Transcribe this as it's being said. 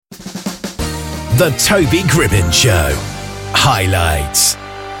The Toby Gribbin Show. Highlights.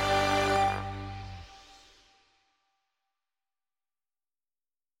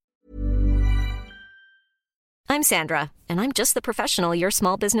 I'm Sandra, and I'm just the professional your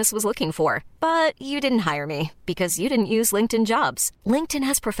small business was looking for. But you didn't hire me because you didn't use LinkedIn Jobs. LinkedIn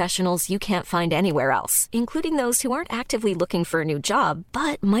has professionals you can't find anywhere else, including those who aren't actively looking for a new job,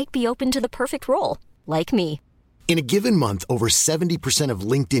 but might be open to the perfect role, like me. In a given month, over 70% of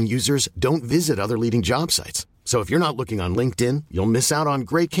LinkedIn users don't visit other leading job sites. So if you're not looking on LinkedIn, you'll miss out on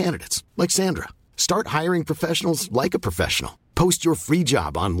great candidates like Sandra. Start hiring professionals like a professional. Post your free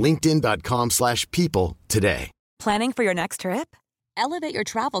job on linkedin.com/people today. Planning for your next trip? Elevate your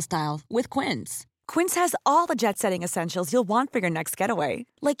travel style with Quince. Quince has all the jet-setting essentials you'll want for your next getaway,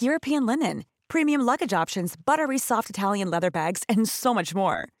 like European linen, premium luggage options, buttery soft Italian leather bags, and so much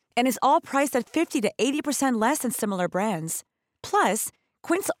more. And is all priced at 50 to 80% less than similar brands. Plus,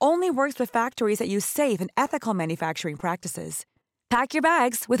 Quince only works with factories that use safe and ethical manufacturing practices. Pack your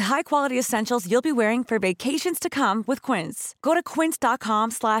bags with high-quality essentials you'll be wearing for vacations to come with Quince. Go to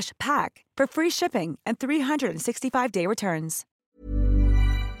quince.com/pack for free shipping and 365-day returns.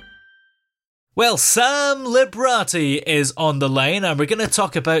 Well, Sam Librati is on the line, and we're going to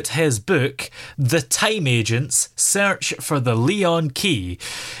talk about his book, The Time Agents: Search for the Leon Key,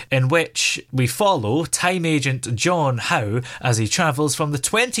 in which we follow time agent John Howe as he travels from the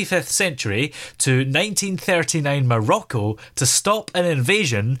 25th century to 1939 Morocco to stop an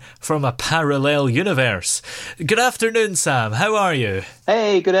invasion from a parallel universe. Good afternoon, Sam. How are you?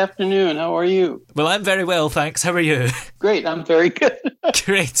 Hey, good afternoon. How are you? Well, I'm very well, thanks. How are you? Great, I'm very good.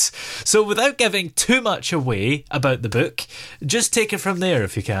 Great. So without giving too much away about the book, just take it from there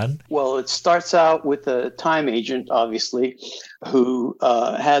if you can. Well, it starts out with a time agent, obviously, who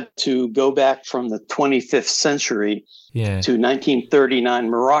had to go back from the 25th century to 1939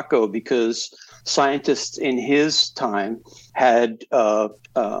 Morocco because scientists in his time had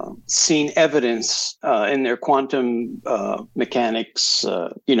seen evidence in their quantum mechanics,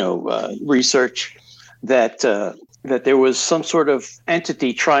 research that there was some sort of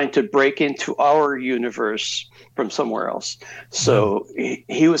entity trying to break into our universe from somewhere else. So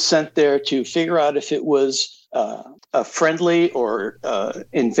he was sent there to figure out if it was a friendly or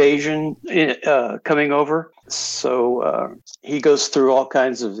invasion coming over. So he goes through all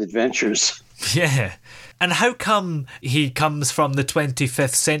kinds of adventures. Yeah. And how come he comes from the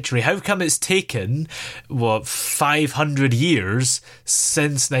 25th century? How come it's taken, 500 years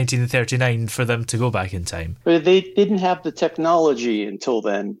since 1939 for them to go back in time? But they didn't have the technology until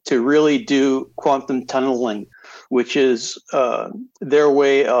then to really do quantum tunneling, which is their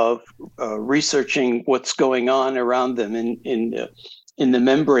way of researching what's going on around them in the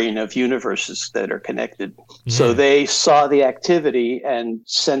membrane of universes that are connected. Yeah. So they saw the activity and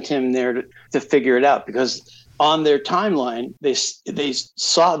sent him there to figure it out, because on their timeline, they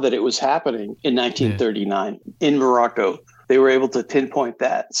saw that it was happening in 1939 in Morocco. They were able to pinpoint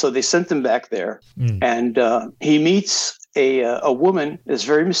that. So they sent him back there. And he meets a woman that's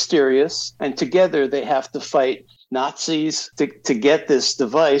very mysterious, and together they have to fight Nazis to get this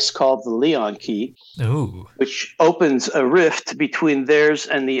device called the Leon Key, which opens a rift between theirs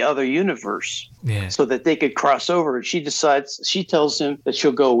and the other universe, so that they could cross over. And she tells him that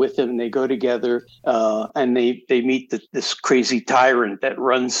she'll go with him, and they go together, and they meet this crazy tyrant that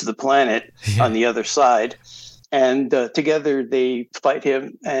runs the planet on the other side. And together they fight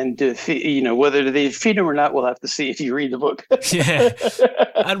him, and whether they defeat him or not, we'll have to see if you read the book. Yeah.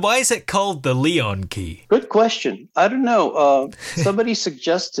 And why is it called the Leon Key? Good question. I don't know. Somebody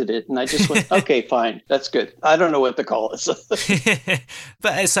suggested it, and I just went, okay, fine, that's good. I don't know what to call it.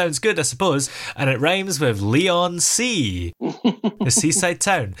 But it sounds good, I suppose, and it rhymes with Leon Sea, a seaside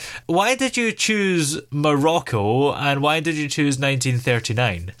town. Why did you choose Morocco, and why did you choose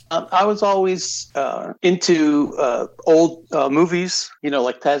 1939? I was always into old movies,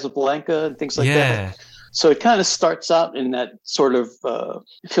 like Casablanca and things like that. So it kind of starts out in that sort of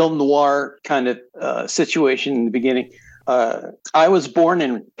film noir kind of situation in the beginning. I was born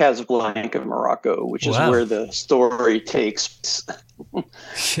in Casablanca, Morocco, which is where the story takes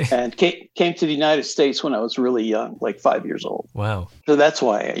and came to the United States when I was really young, like 5 years old. Wow. So that's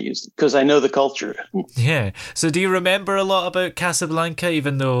why I used it, because I know the culture. Yeah. So do you remember a lot about Casablanca,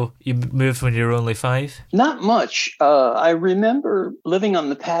 even though you moved when you were only 5? Not much. I remember living on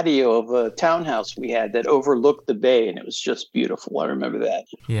the patio of a townhouse we had that overlooked the bay, and it was just beautiful. I remember that.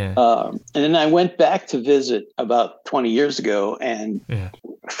 Yeah. And then I went back to visit about 20 years ago and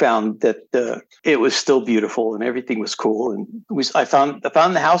found that it was still beautiful and everything was cool. And I found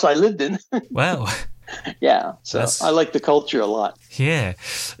the house I lived in. Wow. Yeah, so I like the culture a lot. Yeah.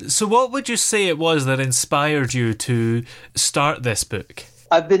 So what would you say it was that inspired you to start this book?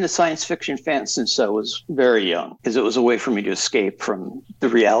 I've been a science fiction fan since I was very young, because it was a way for me to escape from the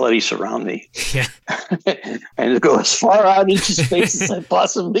realities around me. Yeah. And to go as far out into space as I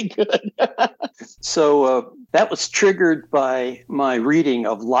possibly could. So that was triggered by my reading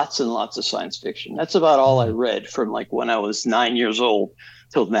of lots and lots of science fiction. That's about all I read from like when I was 9 years old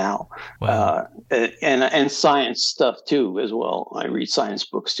till now. Wow. And science stuff too, as well. I read science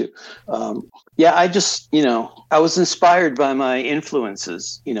books too. I just, I was inspired by my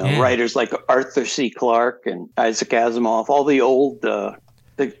influences, writers like Arthur C. Clarke and Isaac Asimov, all the old,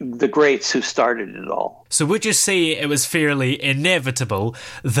 the greats who started it all. So would you say it was fairly inevitable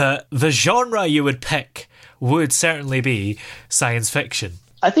that the genre you would pick would certainly be science fiction?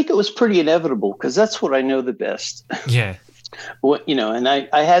 I think it was pretty inevitable because that's what I know the best. Yeah. And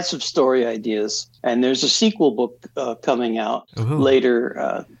I had some story ideas, and there's a sequel book coming out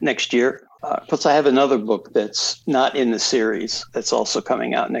later next year. Plus, I have another book that's not in the series that's also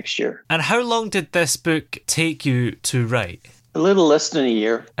coming out next year. And how long did this book take you to write? A little less than a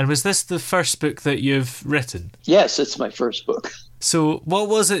year. And was this the first book that you've written? Yes, it's my first book. So what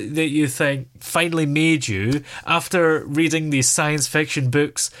was it that you think finally made you, after reading these science fiction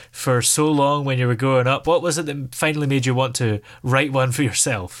books for so long when you were growing up, what was it that finally made you want to write one for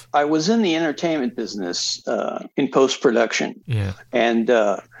yourself? I was in the entertainment business in post-production. Yeah. And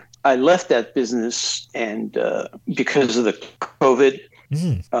I left that business and because of the COVID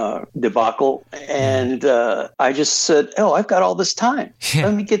debacle. And I just said, I've got all this time. Yeah.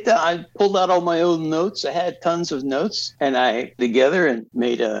 Let me get that. I pulled out all my own notes. I had tons of notes, and I together and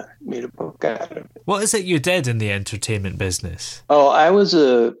made a book out of it. What is it you did in the entertainment business? Oh, I was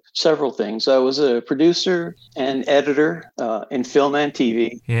several things. I was a producer and editor in film and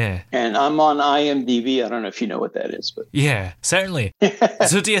TV. Yeah. And I'm on IMDb. I don't know if you know what that is, but yeah, certainly.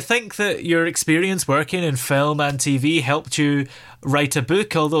 So do you think that your experience working in film and TV helped you write a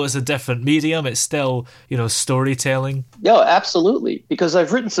book? Although it's a different medium, it's still, storytelling. Yeah, absolutely. Because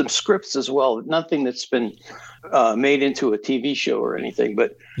I've written some scripts as well. Nothing that's been made into a TV show or anything,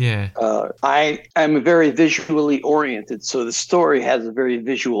 but yeah, I'm very visually oriented, so the story has a very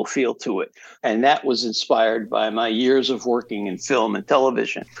visual feel to it, and that was inspired by my years of working in film and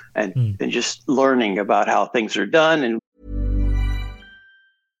television, and just learning about how things are done. And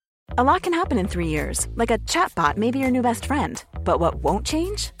A lot can happen in 3 years, like a chatbot may be your new best friend. But what won't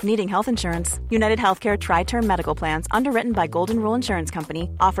change? Needing health insurance. United Healthcare Tri-Term Medical Plans, underwritten by Golden Rule Insurance Company,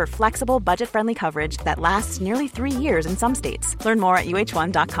 offer flexible, budget-friendly coverage that lasts nearly 3 years in some states. Learn more at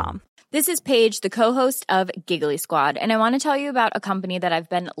uh1.com. This is Paige, the co-host of Giggly Squad, and I want to tell you about a company that I've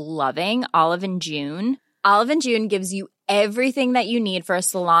been loving, Olive & June. Olive & June gives you everything that you need for a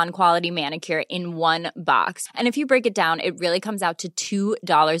salon-quality manicure in one box. And if you break it down, it really comes out to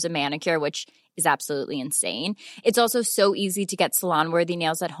 $2 a manicure, which is absolutely insane. It's also so easy to get salon-worthy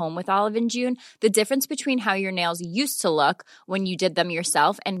nails at home with Olive & June. The difference between how your nails used to look when you did them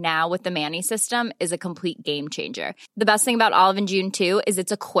yourself and now with the Mani system is a complete game changer. The best thing about Olive & June, too, is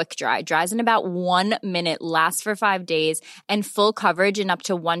it's a quick dry. Dries in about 1 minute, lasts for 5 days, and full coverage in up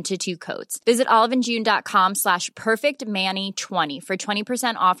to 1 to 2 coats. Visit oliveandjune.com/perfectmani20 for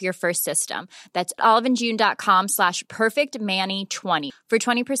 20% off your first system. That's oliveandjune.com/perfectmani20 for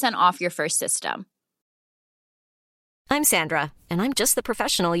 20% off your first system. I'm Sandra, and I'm just the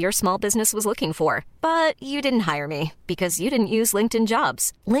professional your small business was looking for. But you didn't hire me because you didn't use LinkedIn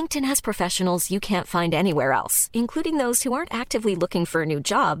Jobs. LinkedIn has professionals you can't find anywhere else, including those who aren't actively looking for a new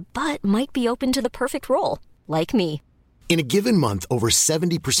job, but might be open to the perfect role, like me. In a given month, over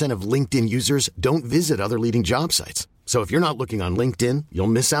 70% of LinkedIn users don't visit other leading job sites. So if you're not looking on LinkedIn, you'll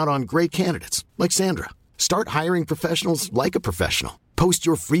miss out on great candidates like Sandra. Start hiring professionals like a professional. Post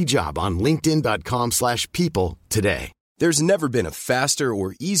your free job on linkedin.com/people today. There's never been a faster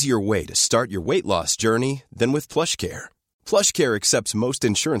or easier way to start your weight loss journey than with PlushCare. PlushCare accepts most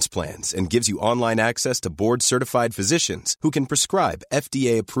insurance plans and gives you online access to board-certified physicians who can prescribe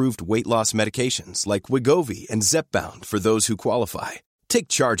FDA-approved weight loss medications like Wegovy and Zepbound for those who qualify. Take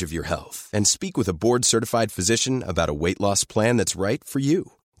charge of your health and speak with a board-certified physician about a weight loss plan that's right for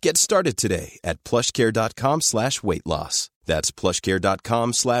you. Get started today at plushcare.com/weightloss. That's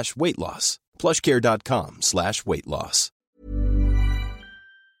plushcare.com/weightloss. plushcare.com/weightloss.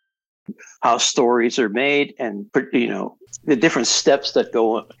 How stories are made and, the different steps that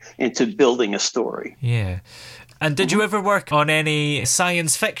go into building a story. Yeah. And did you ever work on any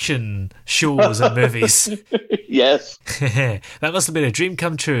science fiction shows and movies? Yes. That must have been a dream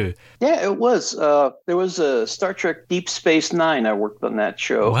come true. Yeah, it was. There was a Star Trek Deep Space Nine. I worked on that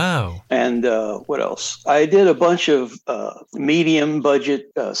show. Wow. And what else? I did a bunch of medium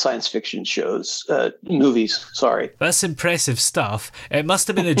budget science fiction shows, movies, sorry. That's impressive stuff. It must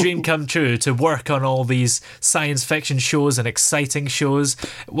have been a dream come true to work on all these science fiction shows and exciting shows.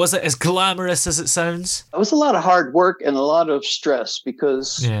 Was it as glamorous as it sounds? It was a lot of hard work and a lot of stress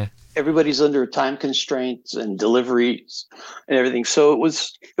because everybody's under time constraints and deliveries and everything. So it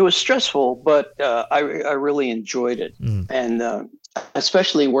was stressful, but I really enjoyed it. And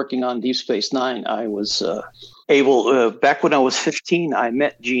especially working on Deep Space Nine, I was able, back when I was 15, I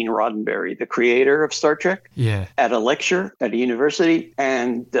met Gene Roddenberry, the creator of Star Trek, at a lecture at a university.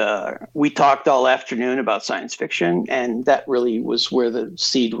 And we talked all afternoon about science fiction. And that really was where the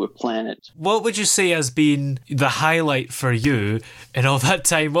seed was planted. What would you say has been the highlight for you in all that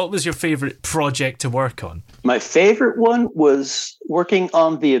time? What was your favorite project to work on? My favorite one was working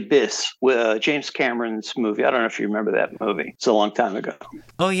on The Abyss with James Cameron's movie. I don't know if you remember that movie. It's a long time ago.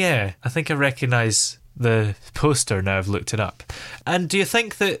 Oh, yeah. I think I recognise the poster now. I've looked it up. And do you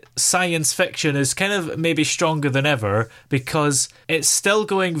think that science fiction is kind of maybe stronger than ever because it's still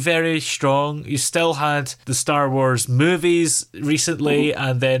going very strong? You still had the Star Wars movies recently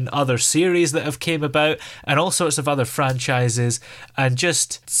and then other series that have came about and all sorts of other franchises and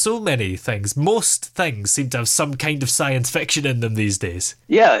just so many things. Most things seem to have some kind of science fiction in them these days.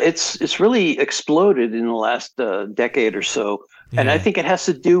 Yeah, it's really exploded in the last decade or so. And I think it has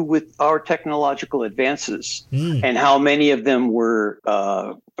to do with our technological advances and how many of them were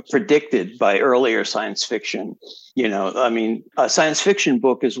predicted by earlier science fiction. You know, I mean, a science fiction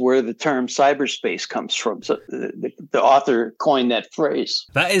book is where the term cyberspace comes from. So the author coined that phrase.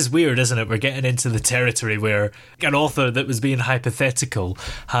 That is weird, isn't it? We're getting into the territory where an author that was being hypothetical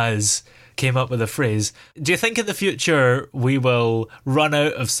has came up with a phrase. Do you think in the future we will run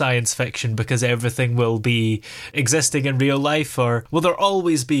out of science fiction because everything will be existing in real life, or will there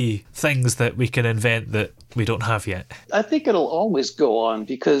always be things that we can invent that we don't have yet? I think it'll always go on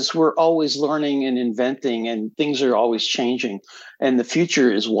because we're always learning and inventing and things are always changing and the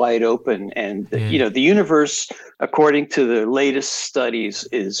future is wide open. And, you know, the universe, according to the latest studies,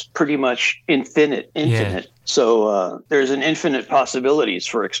 is pretty much infinite. So there's an infinite possibilities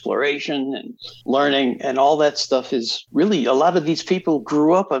for exploration and learning, and all that stuff is really, a lot of these people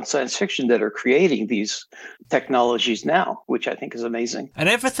grew up on science fiction that are creating these technologies now, which I think is amazing. And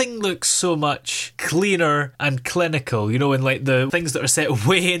everything looks so much cleaner and clinical, you know, and like the things that are set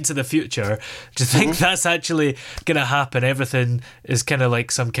way into the future. Do you think that's actually going to happen? Everything is kind of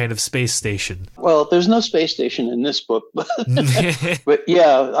like some kind of space station. Well, there's no space station in this book, but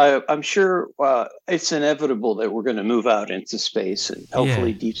yeah, I'm sure it's inevitable that we're going to move out into space and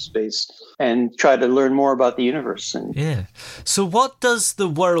hopefully deep space and try to learn more about the universe. And So what does the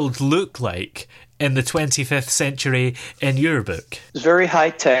world look like in the 25th century in your book? It's very high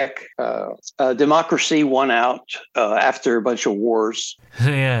tech. Democracy won out after a bunch of wars.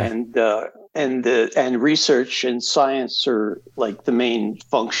 And research and science are like the main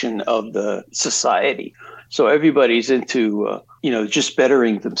function of the society. So everybody's into, just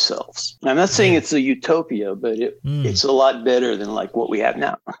bettering themselves. I'm not saying it's a utopia, but it's a lot better than like what we have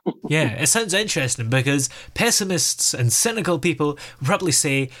now. Yeah, it sounds interesting because pessimists and cynical people probably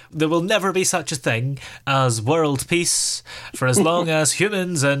say there will never be such a thing as world peace for as long as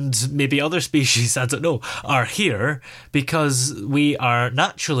humans and maybe other species, I don't know, are here, because we are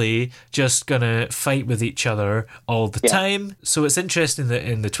naturally just going to fight with each other all the time. So it's interesting that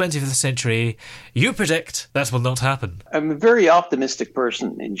in the 25th century, you predict that will not happen. I'm a very optimistic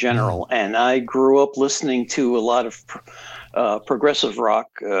person in general, and I grew up listening to a lot of progressive rock,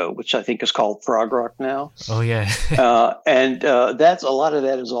 which I think is called prog rock now. Oh, yeah. And that's a lot of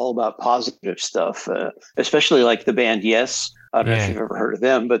that is all about positive stuff, especially like the band Yes. I don't know if you've ever heard of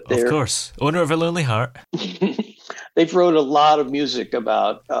them, but they're... Of course. Owner of a Lonely Heart. They've wrote a lot of music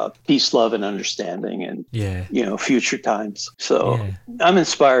about peace, love, and understanding and, future times. So I'm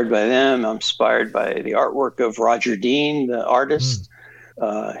inspired by them. I'm inspired by the artwork of Roger Dean, the artist.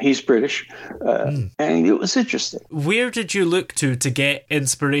 He's British, and it was interesting. Where did you look to get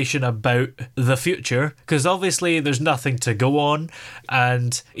inspiration about the future? Because obviously there's nothing to go on,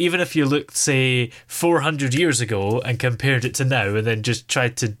 and even if you looked, say, 400 years ago and compared it to now and then just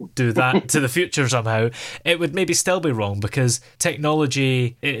tried to do that to the future somehow, it would maybe still be wrong, because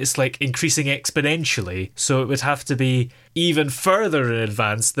technology is like increasing exponentially, so it would have to be even further in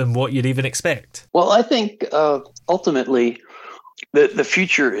advance than what you'd even expect. Well, I think ultimately the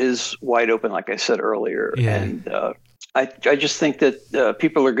future is wide open, like I said earlier. Yeah. And I just think that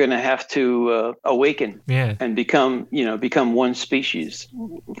people are going to have to awaken and become one species,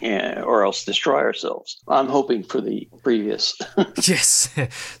 or else destroy ourselves. I'm hoping for the previous. Yes,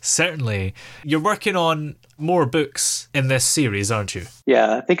 certainly. You're working on more books in this series, aren't you?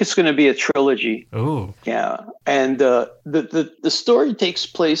 Yeah, I think it's going to be a trilogy. Oh. Yeah. And the story takes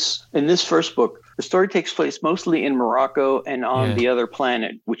place in this first book. The story takes place mostly in Morocco and on the other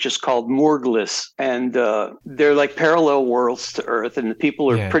planet, which is called Morglis. And they're like parallel worlds to Earth. And the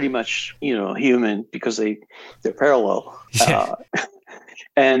people are pretty much, human because they're parallel. Yeah.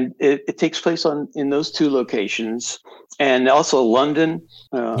 And it takes place in those two locations. And also London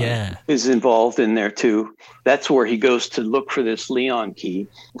is involved in there too. That's where he goes to look for this Leon key,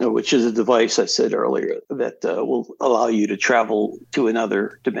 which is a device I said earlier that will allow you to travel to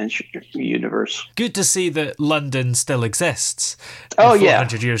another dimension, universe. Good to see that London still exists in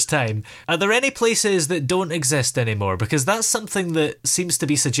 400 years' time. Are there any places that don't exist anymore? Because that's something that seems to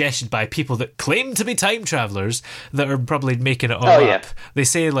be suggested by people that claim to be time travelers that are probably making it all up. They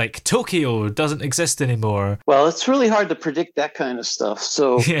say like Tokyo doesn't exist anymore. Well, it's really hard to predict that kind of stuff.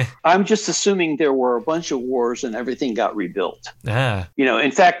 So I'm just assuming there were a bunch of wars and everything got rebuilt.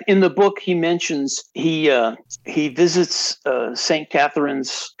 In fact, in the book, he mentions he visits St.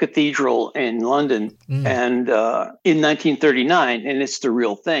 Catherine's Cathedral in London and in 1939, and it's the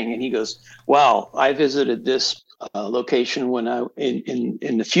real thing. And he goes, wow, I visited this location when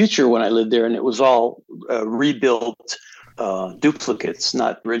in the future when I lived there, and it was all rebuilt duplicates,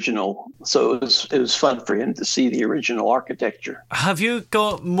 not original. So it was fun for him to see the original architecture. Have you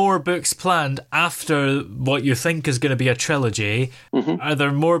got more books planned after what you think is going to be a trilogy? Mm-hmm. Are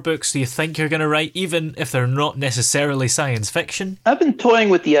there more books you think you're going to write, even if they're not necessarily science fiction? I've been toying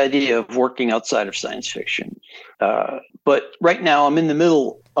with the idea of working outside of science fiction. But right now I'm in the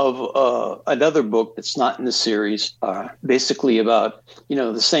middle of another book that's not in the series, basically about,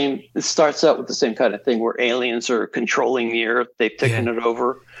 the same, it starts out with the same kind of thing where aliens are controlling the earth. They've taken it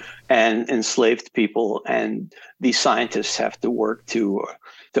over and enslaved people. And these scientists have to work to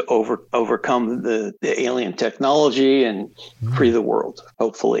overcome the alien technology and free the world,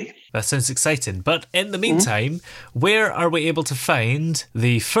 hopefully. That sounds exciting. But in the meantime, where are we able to find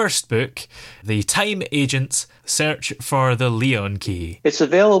the first book, The Time Agents Search for the Leon Key? It's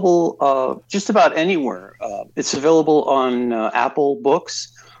available just about anywhere. It's available on Apple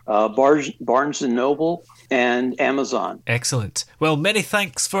Books, Barnes & Noble, and Amazon. Excellent. Well, many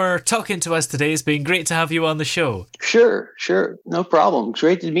thanks for talking to us today. It's been great to have you on the show. Sure. No problem.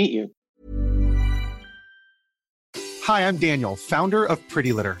 Great to meet you. Hi, I'm Daniel, founder of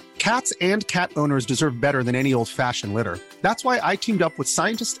Pretty Litter. Cats and cat owners deserve better than any old-fashioned litter. That's why I teamed up with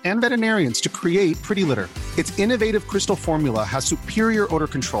scientists and veterinarians to create Pretty Litter. Its innovative crystal formula has superior odor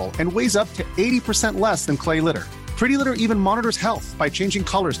control and weighs up to 80% less than clay litter. Pretty Litter even monitors health by changing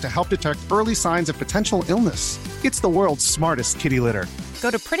colors to help detect early signs of potential illness. It's the world's smartest kitty litter.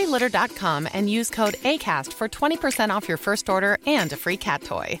 Go to prettylitter.com and use code ACAST for 20% off your first order and a free cat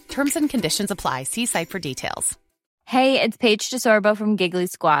toy. Terms and conditions apply. See site for details. Hey, it's Paige DeSorbo from Giggly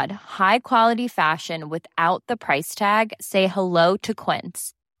Squad. High quality fashion without the price tag. Say hello to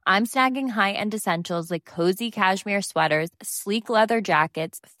Quince. I'm snagging high-end essentials like cozy cashmere sweaters, sleek leather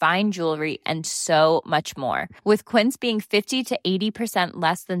jackets, fine jewelry, and so much more. With Quince being 50 to 80%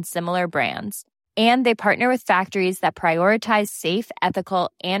 less than similar brands. And they partner with factories that prioritize safe,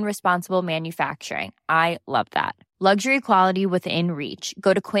 ethical, and responsible manufacturing. I love that. Luxury quality within reach.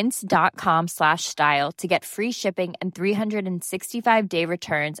 Go to quince.com/style to get free shipping and 365-day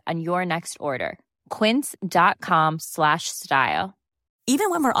returns on your next order. Quince.com/style.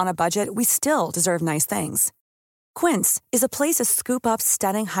 Even when we're on a budget, we still deserve nice things. Quince is a place to scoop up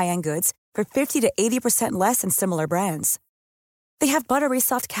stunning high-end goods for 50 to 80% less than similar brands. They have buttery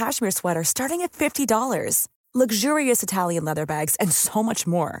soft cashmere sweaters starting at $50, luxurious Italian leather bags, and so much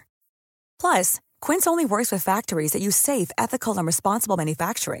more. Plus, Quince only works with factories that use safe, ethical, and responsible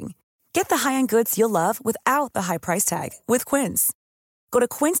manufacturing. Get the high-end goods you'll love without the high price tag with Quince. Go to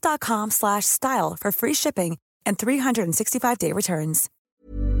quince.com/style for free shipping and 365-day returns.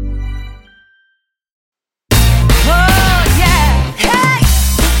 Oh, yeah. Hey!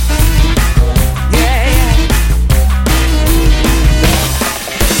 Yeah, yeah.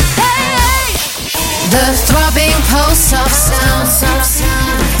 Hey! The throbbing pulse of sound.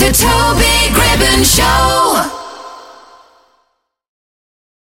 The Toby Gribbon Show.